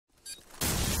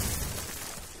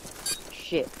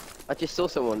shit. I just saw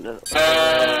someone.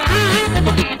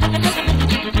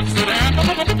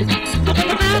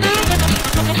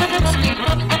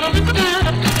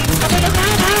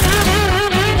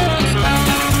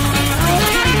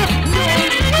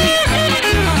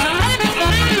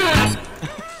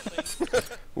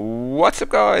 What's up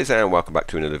guys, and welcome back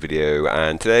to another video,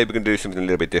 and today we're going to do something a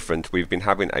little bit different. We've been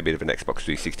having a bit of an Xbox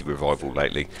 360 revival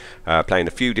lately, playing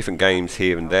a few different games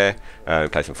here and there,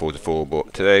 play some Forza 4,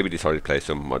 but today we decided to play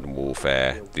some Modern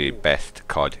Warfare, the best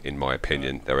COD in my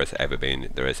opinion there has ever been,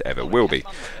 there has ever will be.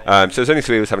 So there's only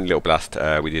three of us having a little blast.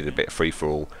 We did a bit of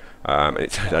free-for-all, and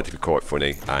it turned out to be quite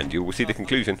funny, and you will see the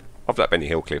conclusion of that Benny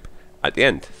Hill clip at the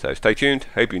end. So stay tuned,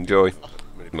 hope you enjoy,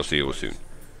 and we'll see you all soon.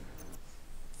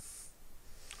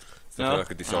 So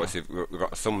like a decisive, we've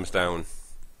got a thumbs down.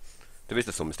 There is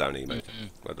a thumbs down emote.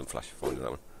 Well done, Flash, for finding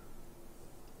that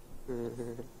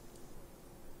one.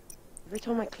 Every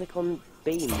time I click on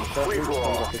beam, it starts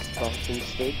like a sparking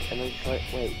stick, and I'm just like,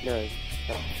 wait, no,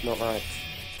 that's not right.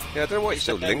 Yeah, I don't know why it's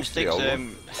still linked to the old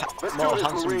one. More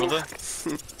handsome brother.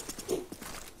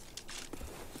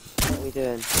 What are we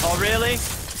doing? Oh, really?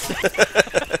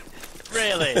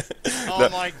 Really? Oh no,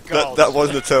 my god. That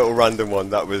wasn't a total random one,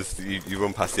 that was, you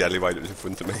run past the alleyway that was in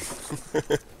front of me.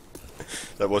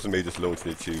 That wasn't me just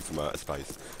launching a tube from outer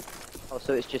space. Oh,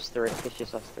 so it's just three, it's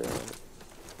just us three.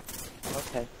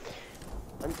 Okay.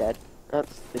 I'm dead.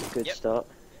 That's a good start.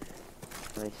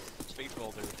 Nice.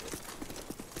 Speedball, dude.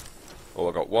 Oh,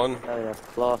 I got one. I don't have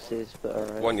classes, but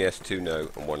alright. One yes, two no,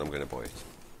 and one I'm going to buy it.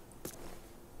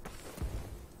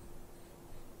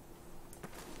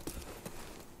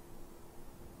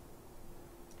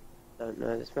 Don't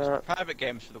know this map. Private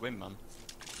games for the win, man.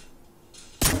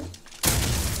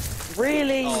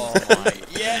 Really? Oh my,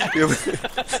 yeah!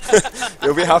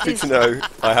 You'll be happy to know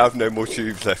I have no more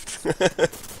tubes left.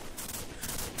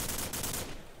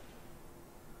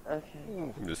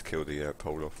 Okay. Just kill the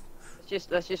pole off.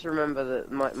 Let's just remember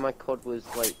that my COD was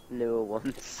like newer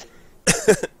ones.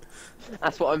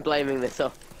 That's what I'm blaming this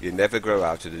off. You never grow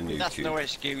out of the new That's tube. no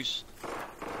excuse.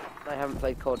 I haven't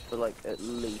played COD for like at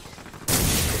least.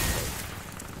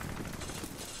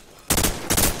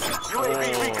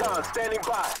 UAV recon standing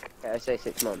by. Okay, I say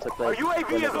 6 months. I played.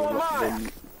 UAV is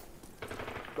online.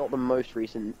 Not the most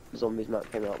recent zombies map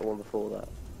came out. The one before that.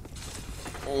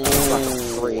 Oh,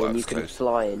 Three, and you that's can close.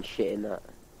 fly and shit in that.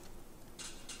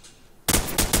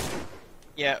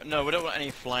 Yeah, no, we don't want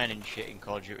any flying and shit in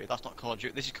Call of Duty. That's not Call of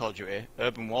Duty. This is Call of Duty.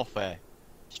 Urban Warfare.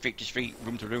 Street to street,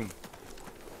 room to room.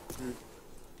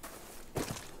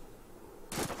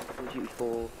 Call of Duty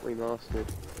 4 remastered.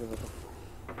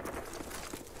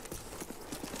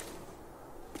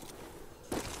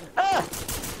 Ah!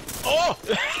 Oh!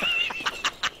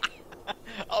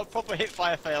 Oh, proper hit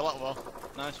fire fail, that was.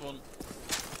 Nice one.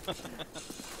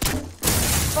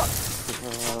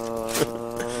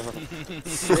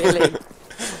 Really?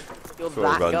 You're For a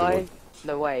that random guy? one.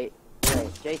 No, wait,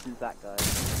 Jason's that guy.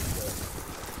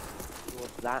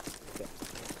 You're that guy.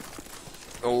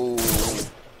 Oh. I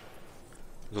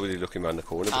was already looking around the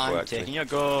corner before I'm actually. taking your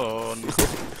gun.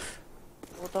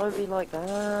 Well, don't be like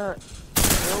that.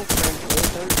 Girlfriend here,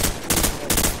 don't.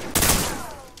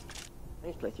 I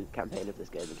need to play through the campaign of this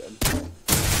game again.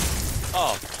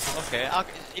 Oh, okay.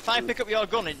 If I pick up your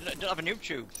gun, it don't have a noob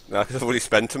tube. No, because I've already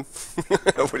spent them.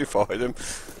 I've already fired them.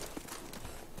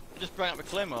 Just bring up the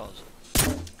claymores.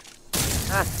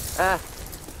 Ah!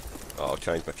 Oh, I'll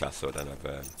change my class so I don't have...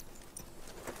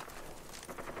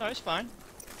 No, it's fine.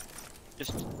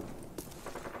 Just...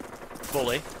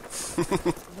 bully.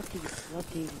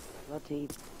 Bloody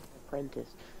apprentice.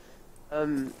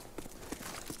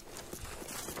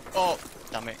 Oh,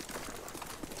 damn it.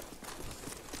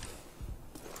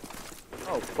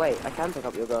 Oh, wait, I can pick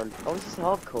up your gun. Oh, this is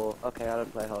hardcore. Okay, I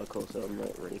don't play hardcore, so I'm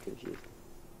not really confused.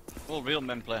 Well, real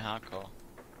men play hardcore.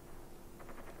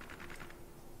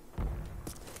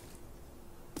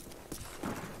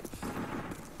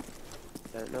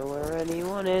 Don't know where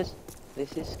anyone is.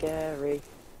 This is scary.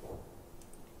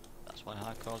 That's why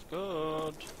hardcore's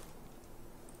good.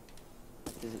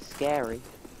 Is it scary?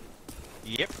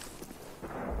 Yep.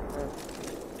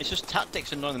 It's just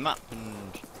tactics and knowing the map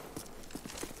and...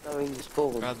 Knowing the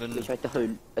spawn, Rather than- which I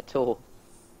don't at all.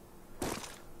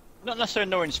 Not necessarily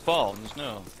knowing spawns,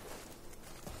 no.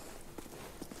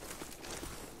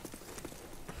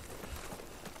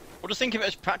 Well, just think of it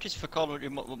as practice for Call of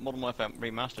Duty Modern Warfare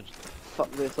Remastered.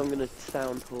 Fuck this, I'm gonna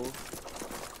sound poor.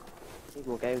 Need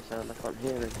more game sound, I can't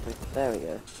hear anything. There we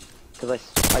go. Because I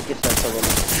just heard someone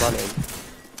running.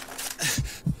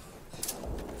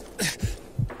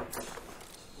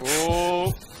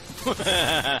 Oh! I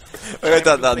heard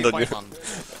that land on you.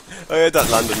 I heard that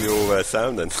land on your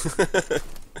sound then.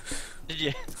 Did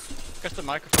you? Because the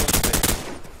microphone's a bit...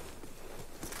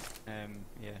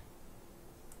 yeah.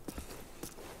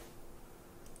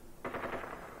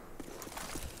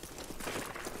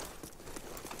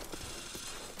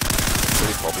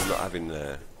 Only problem not having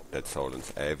dead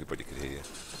silence. Everybody could hear you.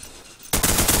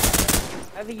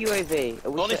 I have a UAV.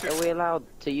 Are we allowed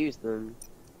to use them?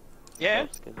 Yeah.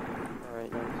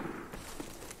 Alright, nice.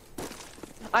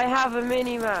 I have a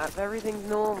mini-map. Everything's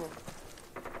normal.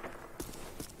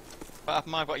 But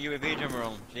I've got UAV jammer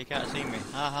on, so you can't see me.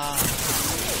 Haha.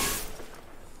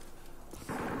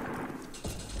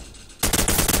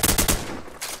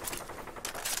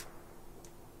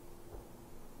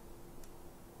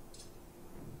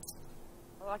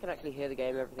 Oh, I can actually hear the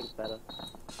game. Everything's better.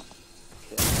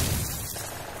 Shit.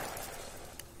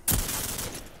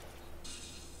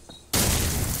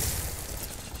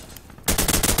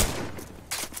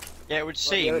 Yeah, it would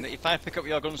seem that if I pick up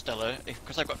your gun, Stella,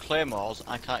 because I've got claymores,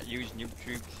 I can't use noob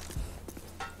tubes.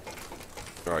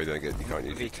 Oh, you can't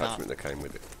use the attachment that came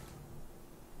with it.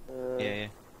 Yeah.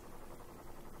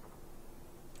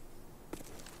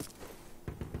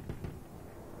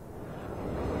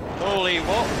 Holy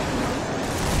what?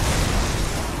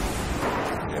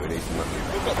 Yeah, we need some money.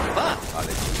 Who got that? I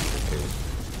need some kills.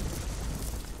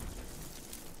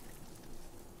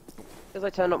 Because I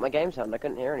turned up my game sound, I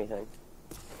couldn't hear anything.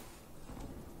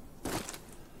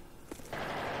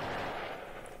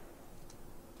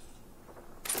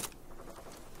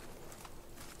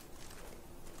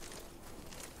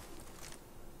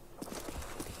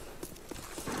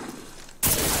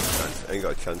 I ain't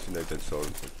got a chance with no dead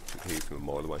silence to hear from a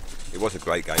mile away. It was a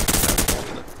great game to sound,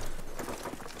 wasn't it?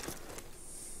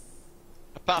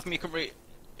 Apart from you couldn't really,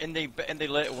 in the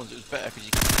later ones it was better because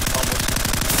you could almost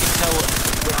tell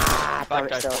which bad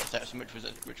guys footsteps and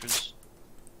which was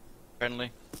friendly.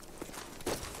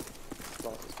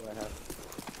 Lost what I have.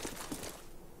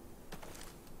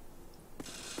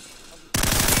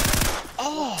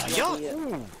 Oh,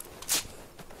 yeah.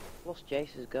 Lost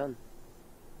Jace's gun.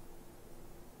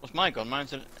 What's my gun?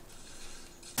 Mine's in.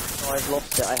 Oh, I've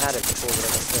lost it. I had it before, but I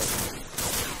lost it.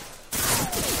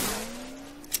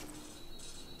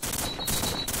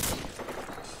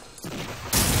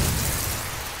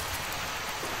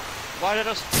 Why did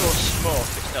I throw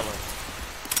smoke at Stella?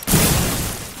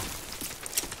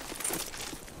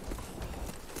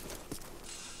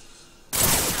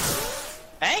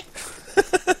 Eh?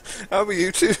 How were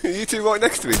you two? Are you two right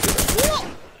next to each other? What?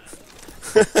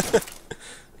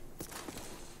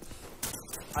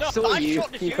 I saw you.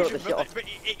 Shot You got the diffusion, shot. but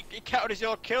it counted as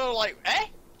your kill, like, eh?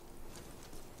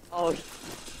 Oh.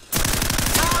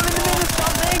 Ah, I'm in the middle of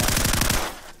something!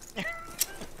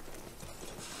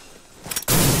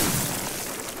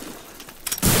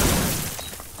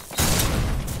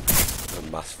 A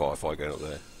mass firefight going up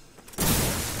there.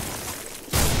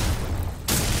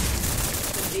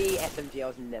 The SMG, I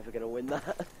was never gonna win that.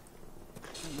 Not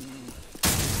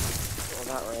on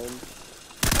that range.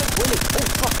 I'm winning! Oh,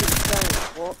 fucking so!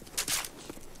 What?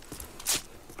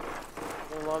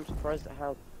 Well, I'm surprised at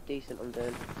how decent I'm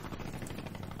doing.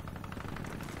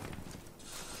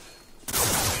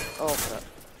 Oh, crap.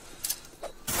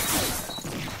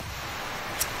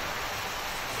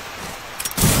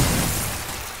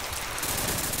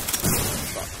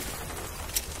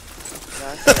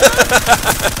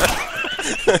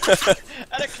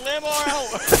 And a claymore out!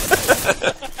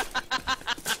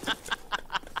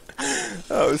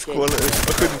 That was quality.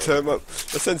 I couldn't turn up.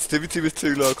 The sensitivity was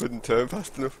too low, I couldn't turn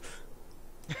fast enough.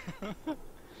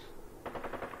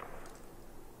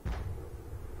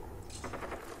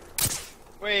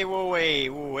 Wait, whoa, wait,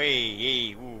 whoa,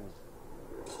 wait, whoa.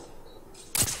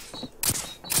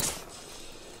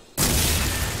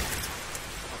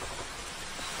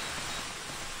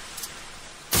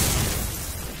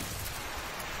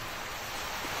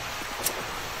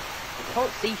 I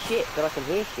can't see shit, but I can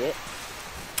hear shit.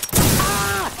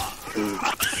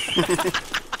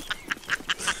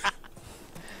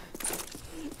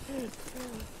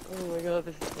 Oh my god,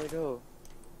 this is so cool.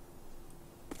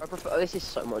 I prefer. This is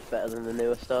so much better than the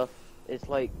newer stuff. It's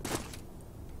like.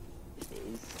 It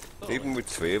is. Even with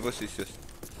three of us, it's just.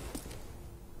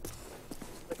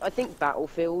 I think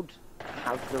Battlefield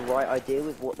have the right idea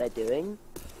with what they're doing.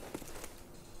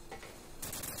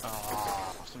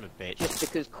 Oh, son of a bitch. Just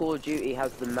because Call of Duty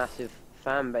has the massive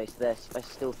fan base there, I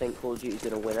still think Call of Duty's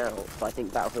going to win out. But I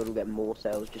think Battlefield will get more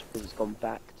sales just because it's gone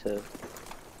back to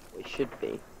what it should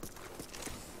be.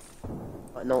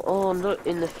 Like, no, oh look,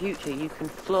 in the future you can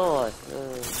fly.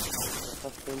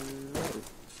 Fucking no.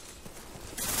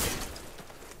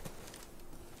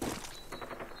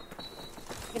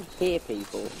 can hear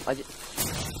people. I just.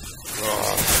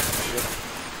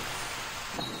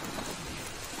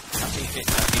 Can't see shit,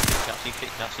 can't see shit, can't see shit,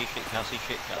 can't see shit, can't see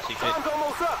shit, can't see shit. Time's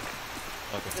almost up.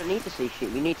 You Okay. don't need to see shit.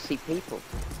 You need to see people.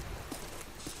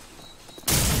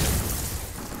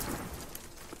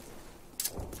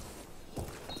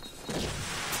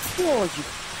 Oh, you.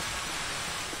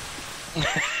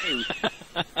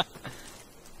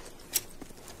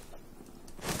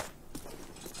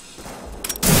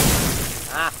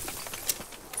 Ah!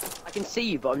 I can see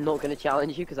you, but I'm not going to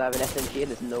challenge you because I have an SMG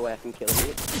and there's no way I can kill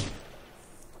you.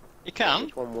 You can.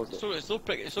 Which one was it? It's still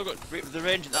got the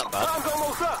range isn't that bad. Time's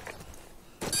almost up.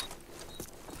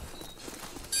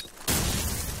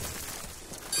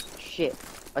 Shit.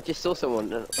 I just saw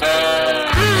someone.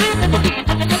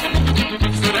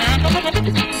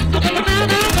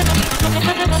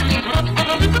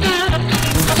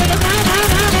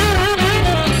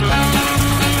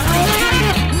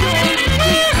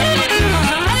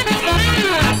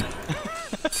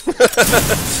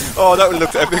 Oh, that one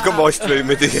looked epic on my stream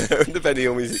with the Benny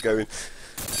Hill music going.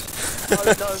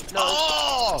 No.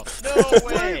 Oh no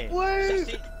way! Woo!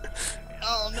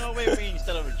 Oh no way! Me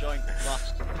instead of a joint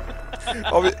last.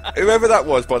 Whoever that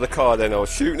was by the car then, I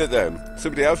was shooting at them.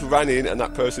 Somebody else ran in and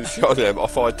that person shot them. I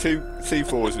fired 2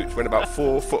 C4s which went about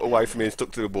 4 foot away from me and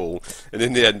stuck to the wall. And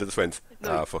in the end I just went,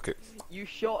 fuck it. You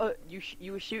shot at,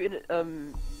 you were shooting at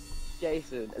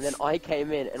Jason, and then I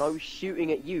came in and I was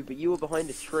shooting at you, but you were behind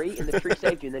a tree and the tree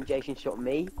saved you, and then Jason shot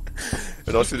me.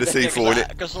 And I was with the C4 in it.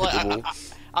 Because hit the wall.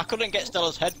 I couldn't get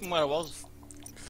Stella's head from where I was.